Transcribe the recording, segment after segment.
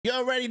You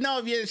already know,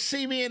 if you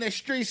see me in the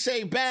street,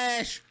 say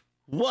bash,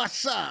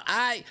 what's up, all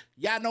right?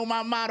 Y'all know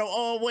my motto,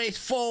 always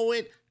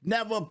forward,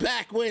 never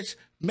backwards.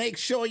 Make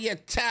sure you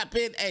tap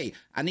in. Hey,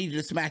 I need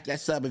you to smack that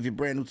sub if you're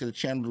brand new to the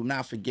channel. Do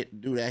not forget to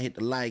do that. Hit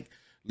the like,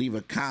 leave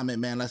a comment,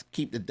 man. Let's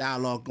keep the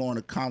dialogue going,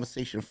 the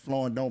conversation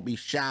flowing. Don't be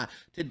shy.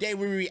 Today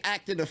we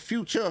reacted to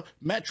Future,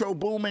 Metro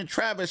Boomin,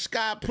 Travis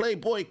Scott,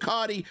 Playboi,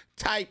 Carti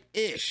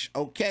type-ish,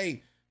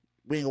 okay?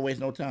 We ain't gonna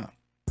waste no time.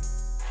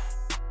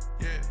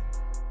 Yeah.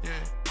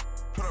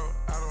 Put up,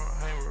 I don't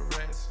hang with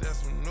rats,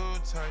 that's some new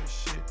type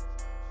shit.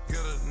 Get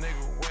a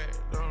nigga wet,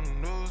 them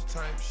news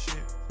type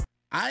shit.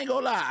 I ain't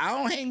gonna lie, I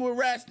don't hang with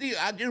rats either.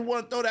 I just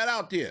want to throw that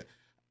out there.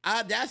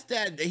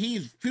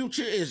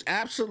 Future is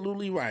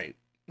absolutely right.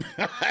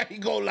 I ain't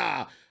gonna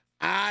lie.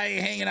 I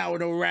ain't hanging out with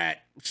no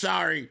rat.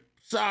 Sorry,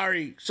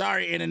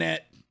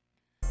 internet.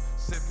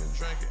 Sipping,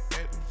 drinking,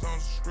 acting on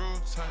screw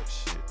type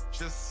shit.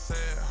 Just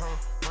said ho,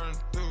 running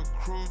through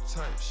crew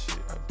type shit.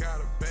 I got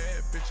a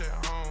bad bitch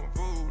at home,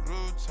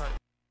 voodoo type.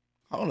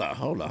 Hold up.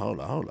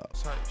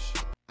 Type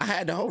shit. I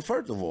had to hold,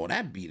 first of all,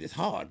 that beat is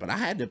hard, but I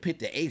had to pick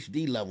the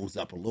HD levels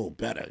up a little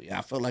better. Yeah,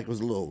 I felt like it was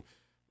a little,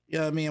 you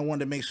know what I mean? I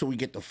wanted to make sure we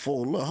get the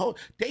full look.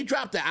 They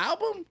dropped the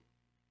album?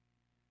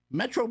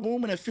 Metro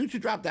Boomin and Future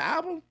dropped the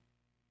album?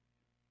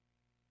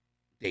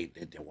 They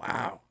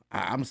wow.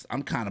 I'm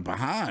kind of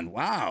behind.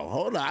 Wow,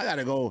 hold on, I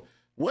gotta go.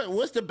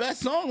 What's the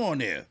best song on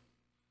there?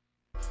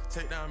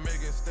 Take down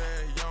Megan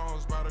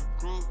Stallions by the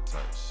group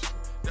type shit.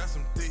 That's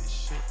some thick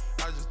shit.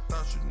 I just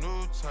thought you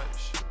knew type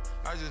shit.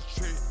 I just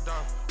tricked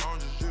off. I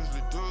don't just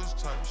usually do this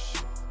type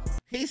shit.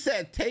 He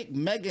said, take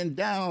Megan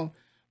down,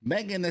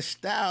 Megan the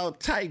style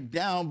type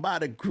down by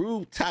the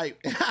groove type.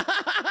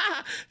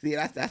 See,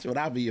 that's what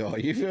I be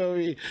on. You feel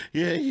me?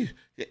 Yeah.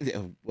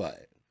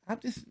 What?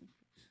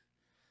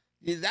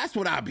 That's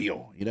what I be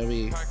on. You know what I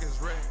mean?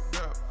 Pockets wrapped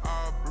up,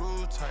 all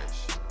blue type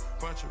shit.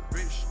 Bunch of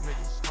rich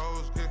niggas,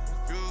 hoes get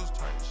confused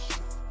type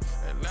shit.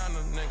 Atlanta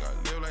nigga,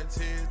 live like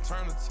Ted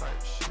Turner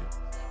type shit.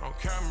 On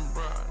camera,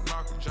 bro,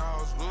 knock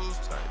jaws loose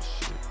type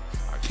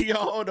shit. Yo,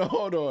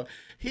 hold on.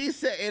 He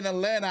said in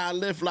Atlanta, I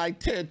live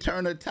like Ted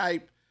Turner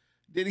type.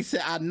 Then he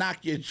said, I knock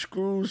your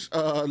screws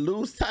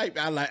loose type.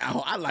 I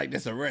like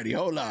this already.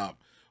 Hold up.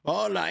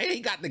 Hey,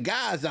 he got the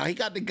guys out. He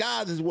got the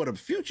guys is what a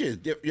Future is.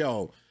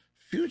 Yo,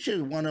 Future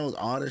is one of those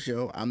artists,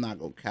 yo. I'm not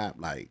gonna cap.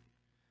 Like,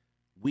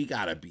 we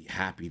gotta be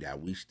happy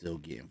that we still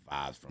getting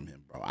vibes from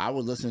him, bro. I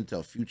was listening to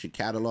a Future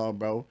catalog,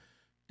 bro.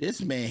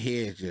 This man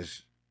here is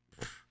just,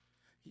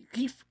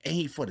 he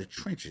for the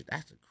trenches.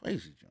 That's a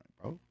crazy joint,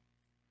 bro.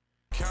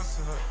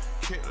 Cancel her,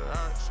 kick her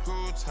out of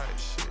school type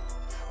shit.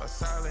 A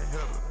silent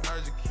hitter, I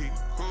just keep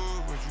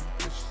cool with you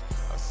bitches.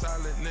 A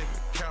silent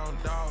nigga,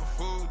 count dog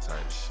food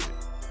type shit.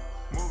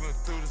 Moving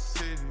through the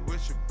city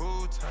with your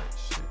boo type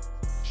shit.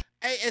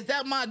 Hey, is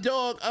that my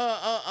dog?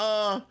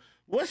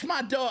 What's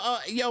my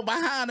dog? Yo,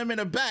 behind him in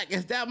the back,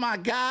 is that my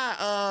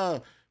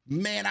guy?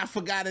 Man, I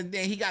forgot his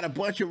name. He got a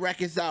bunch of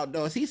records out,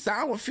 though. Is he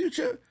signed with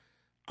Future?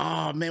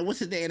 Oh, man, what's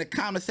his name? In the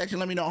comment section,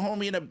 let me know.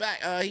 Homie in the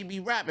back, he be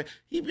rapping.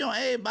 He be on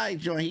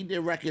everybody's joint. He did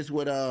records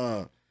with,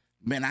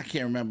 man, I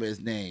can't remember his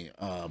name.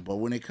 But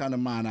when it come to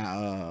mind,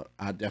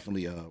 I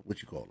definitely,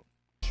 what you call him?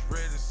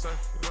 Ready to suck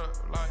it up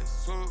like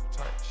soup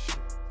type shit.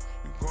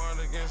 You going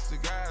against the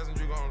guys and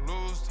you gonna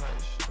lose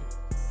type shit.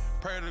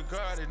 Pray to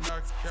God they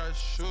knock you out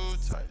shoe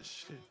type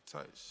shit.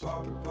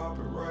 Pop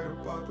it right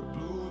about the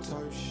blue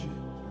type shit.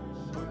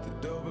 Put the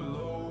double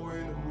O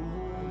in the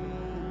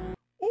moon.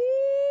 Ooh!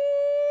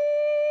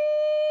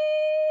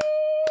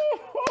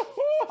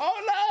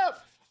 Hold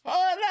up.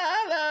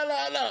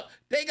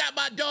 They got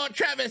my dog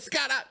Travis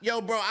Scott out.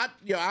 Yo, bro,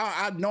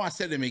 I know I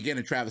said in the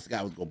beginning Travis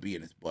Scott was gonna be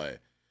in this, but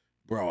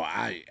bro,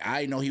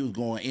 I know he was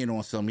going in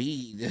on some.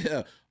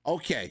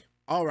 Okay.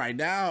 All right,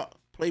 now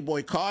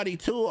Playboi Carti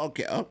too.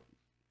 Okay,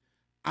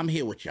 I'm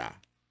here with y'all.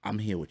 I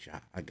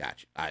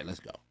got you. All right, let's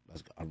go.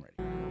 I'm ready.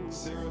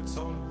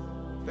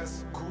 Serotonin,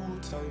 that's a cool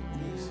type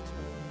mix.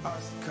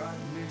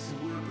 Oxycontin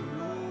mixing with the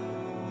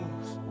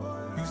lows.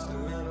 Used to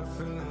land up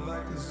feeling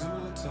like a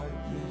zoo type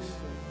mix.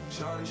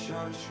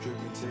 Shawty,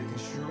 stripping, taking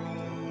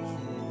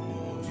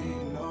shrooms.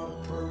 Eating all the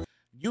perks.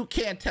 You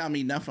can't tell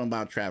me nothing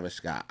about Travis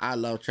Scott. I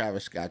love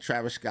Travis Scott.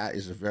 Travis Scott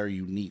is a very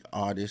unique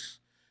artist.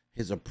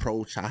 His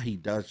approach, how he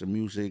does the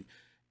music,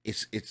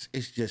 it's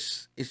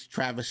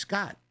Travis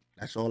Scott.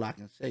 That's all I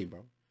can say,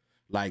 bro.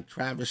 Like,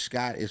 Travis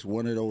Scott is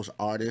one of those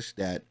artists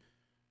that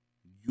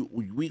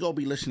we gonna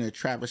be listening to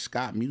Travis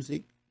Scott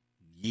music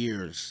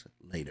years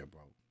later,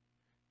 bro.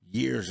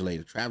 Years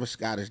later. Travis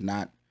Scott is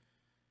not,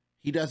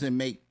 he doesn't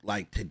make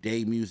like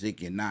today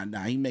music and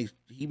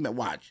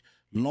watch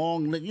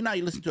long, you know,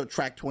 you listen to a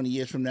track 20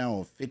 years from now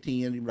or 15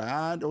 years, you're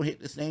like, don't hit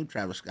the same.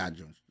 Travis Scott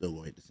joint still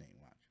gonna hit the same.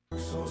 Watch.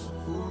 So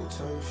some food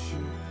type shit.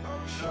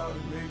 Shot to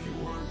make it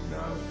work 9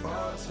 to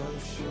 5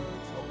 type shit.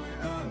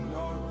 Eating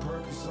all the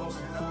Perkins on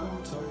some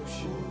food type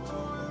shit.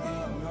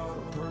 Eating all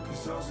the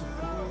Perkins on some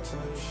food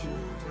type shit.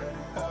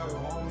 All the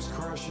homies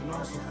crashing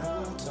on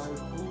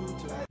some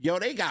food type. Yo,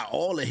 they got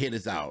all the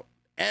hitters out.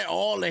 And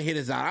all the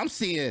hitters out. I'm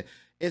seeing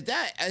Is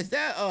that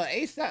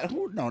ASAP?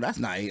 Who? No, that's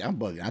not. I'm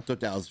bugging. I thought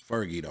that was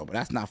Fergie though, but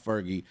that's not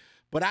Fergie.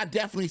 But I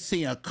definitely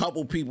seen a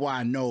couple people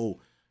I know.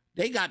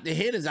 They got the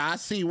hitters. I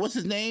see what's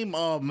his name?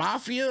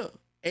 Mafia,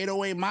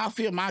 808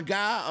 Mafia. My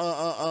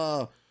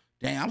guy.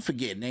 Dang, I'm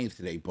forgetting names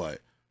today,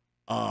 but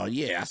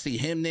yeah, I see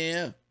him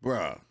there,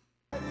 bruh.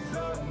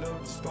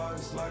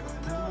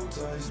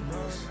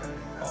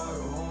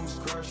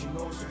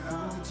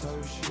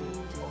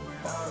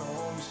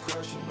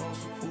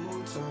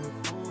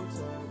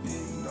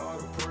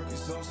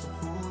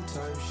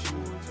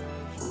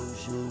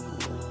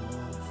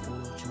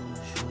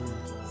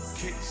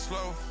 Kick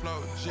slow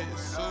flow,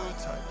 jitsu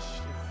type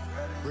shit.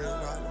 Real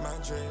like my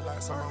dread,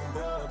 like some on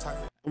board type.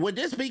 Would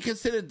this be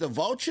considered the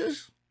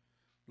vultures?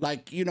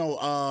 Like, you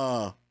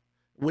know,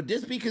 would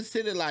this be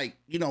considered like,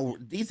 you know,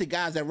 these are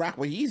guys that rock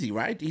with Yeezy,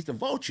 right? These the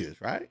vultures,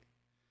 right?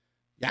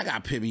 Y'all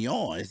got to put me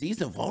on. Is these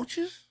the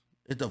vultures?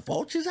 Is the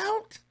vultures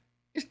out?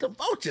 It's the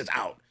vultures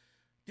out.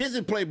 This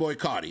is Playboi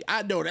Carti.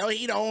 I know that.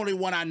 He the only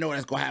one I know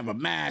that's going to have a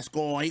mask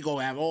on. He going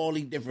to have all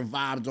these different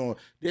vibes on.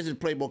 This is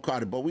Playboi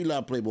Carti, but we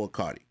love Playboi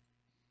Carti.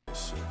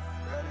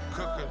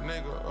 Cook a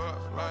nigga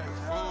up like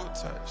food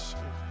type shit.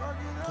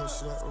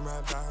 Push up with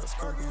my dogs,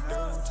 cookie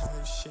dough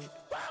type shit.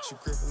 She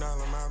gripping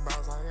all of my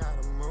balls, I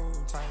gotta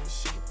move type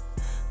shit.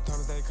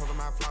 Thomas they cover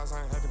my flaws,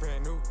 I ain't had to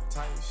brand new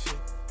type shit.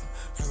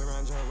 Hell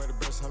around joint with the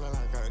brush, hella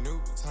like a new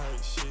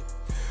type shit.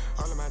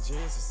 All of my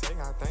jeans are sick,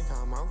 I think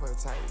I'm over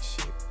type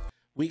shit.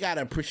 We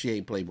gotta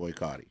appreciate Playboi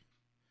Carti,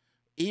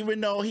 even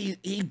though he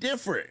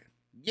different.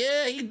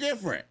 Yeah, he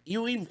different.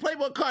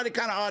 Playboi Carti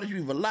kind of artist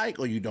you either like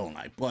or you don't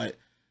like, but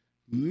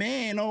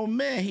man, oh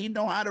man, he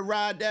know how to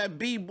ride that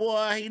beat,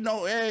 boy. He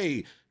know,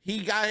 hey, he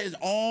got his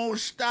own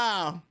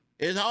style.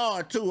 It's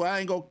hard too. I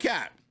ain't gonna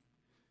cap.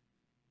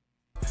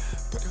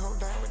 Put the whole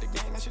down with the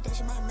gang. That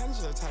she my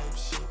manager type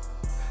shit.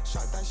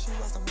 Shot that she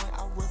was the one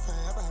I would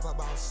forever have a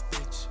boss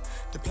bitch.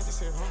 The picture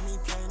said, homie,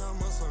 playing on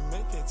Muslim,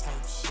 make it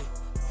type shit.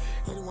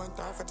 81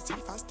 thought for the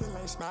teeth, I still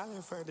ain't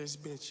smiling for this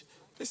bitch.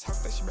 This hope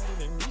that she better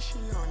than me, she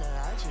on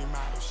that IG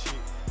model shit.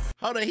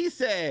 Hold on, he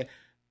said,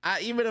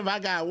 even if I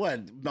got what,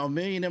 a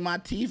million in my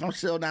teeth, I'm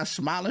still not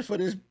smiling for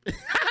this.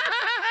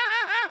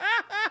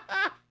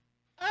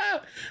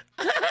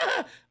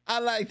 I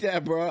like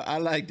that, bro. I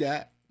like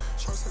that.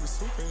 Chose to be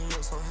super in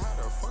you, so how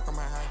the fuck am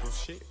I hiding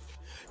shit?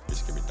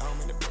 Bitch can be dumb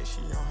in the bed,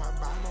 she on her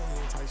bottom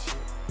here type shit.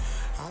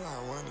 All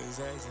I want is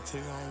ass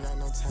until I ain't got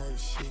no type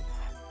shit.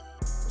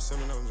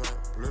 Sitting on the drink,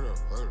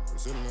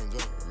 sitting on the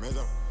drink,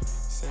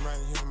 sitting right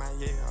here in my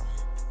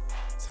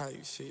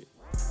type shit.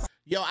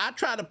 Yo, I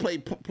tried to play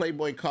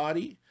Playboi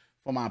Carti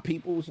for my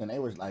peoples, and they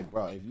was like,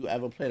 bro, if you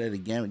ever play that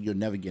again, you'll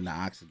never get in the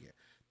ox again.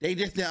 They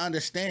just didn't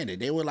understand it.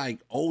 They were like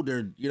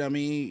older, you know what I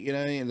mean? You know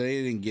what I mean?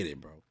 They didn't get it,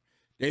 bro.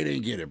 They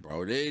didn't get it,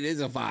 bro.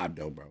 There's a vibe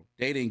though, bro.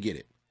 They didn't get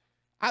it.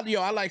 I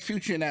like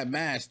Future in that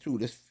mask too.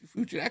 This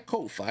Future, that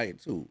coat fire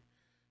too.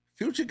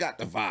 Future got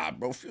the vibe,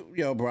 bro.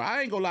 Yo, bro,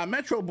 I ain't gonna lie.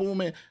 Metro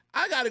Boomin,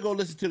 I gotta go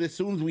listen to this as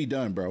soon as we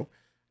done, bro.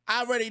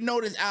 I already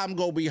know this album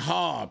gonna be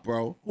hard,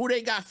 bro. Who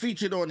they got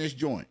featured on this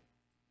joint?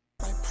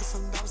 I put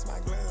some dollars my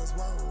glass,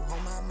 whoa,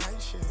 on my mic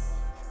shit.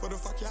 What the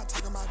fuck y'all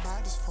talking about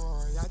bodies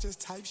for? Y'all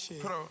just type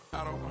shit.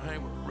 I don't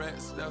hang with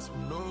rats, that's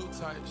some new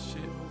type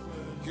shit.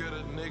 Get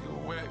a nigga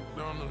whacked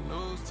on the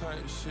news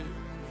type shit.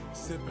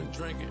 Sipping,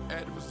 drinking,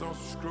 activists on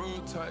some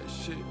screw type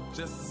shit.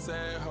 Just a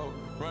sad hoe,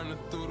 running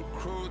through the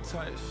crew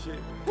type shit.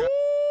 Ooh,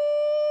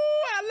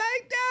 I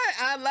like that.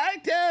 I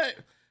like that.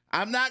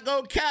 I'm not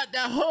gonna cap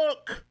that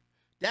hook.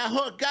 That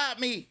hook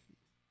got me.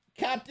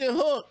 Captain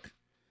Hook.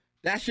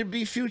 That should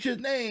be Future's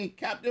name,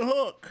 Captain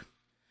Hook.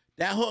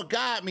 That hook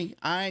got me.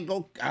 I ain't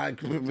gonna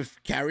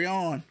carry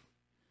on.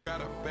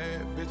 Got a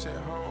bad bitch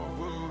at home,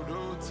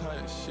 voodoo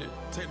type shit.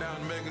 Take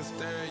down Mega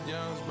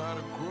Stallions by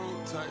the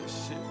crew type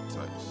shit.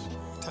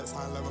 Text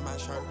high level my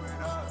shirt,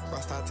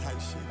 Rasta type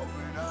shit.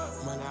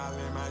 Money all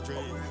in my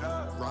dream,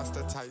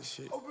 Rasta type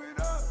shit.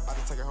 I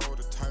just take a hold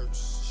of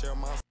turfs, shell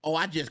my. Oh,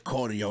 I just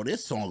called it, yo.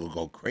 This song will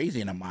go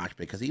crazy in the mosh pit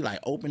because he like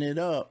open it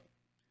up,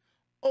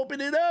 open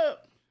it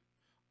up,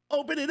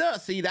 open it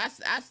up. See,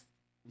 that's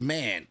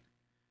man,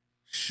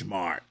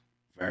 smart,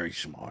 very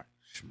smart.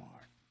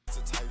 It's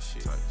a type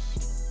shit. Type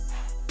shit.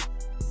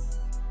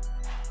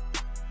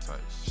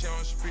 She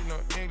don't speak no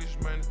English,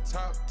 man.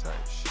 Top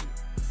type shit.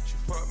 She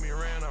fuck me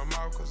around her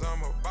mouth cause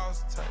I'm a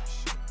boss type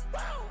shit.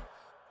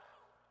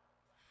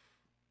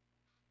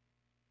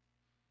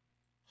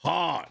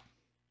 Hard.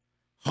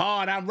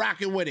 I'm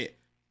rocking with it.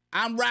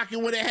 I'm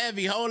rocking with it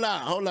heavy. Hold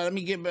on. Let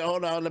me get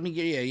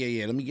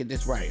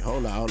this right.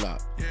 Hold on. Yeah.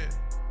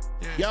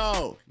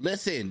 Yo,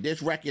 listen,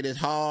 this record is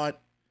hard.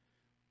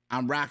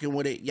 I'm rocking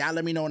with it. Y'all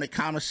let me know in the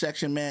comment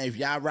section, man. If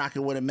y'all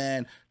rocking with it,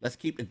 man, let's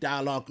keep the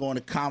dialogue going,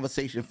 the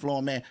conversation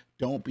flowing, man.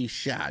 Don't be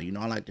shy. You know,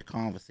 I like to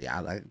conversate.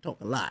 I like to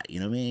talk a lot. You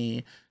know what I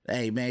mean?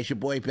 Hey, man, it's your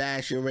boy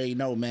Bash. You already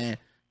know, man.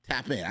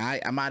 Tap in. All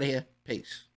right, I'm out of here. Peace.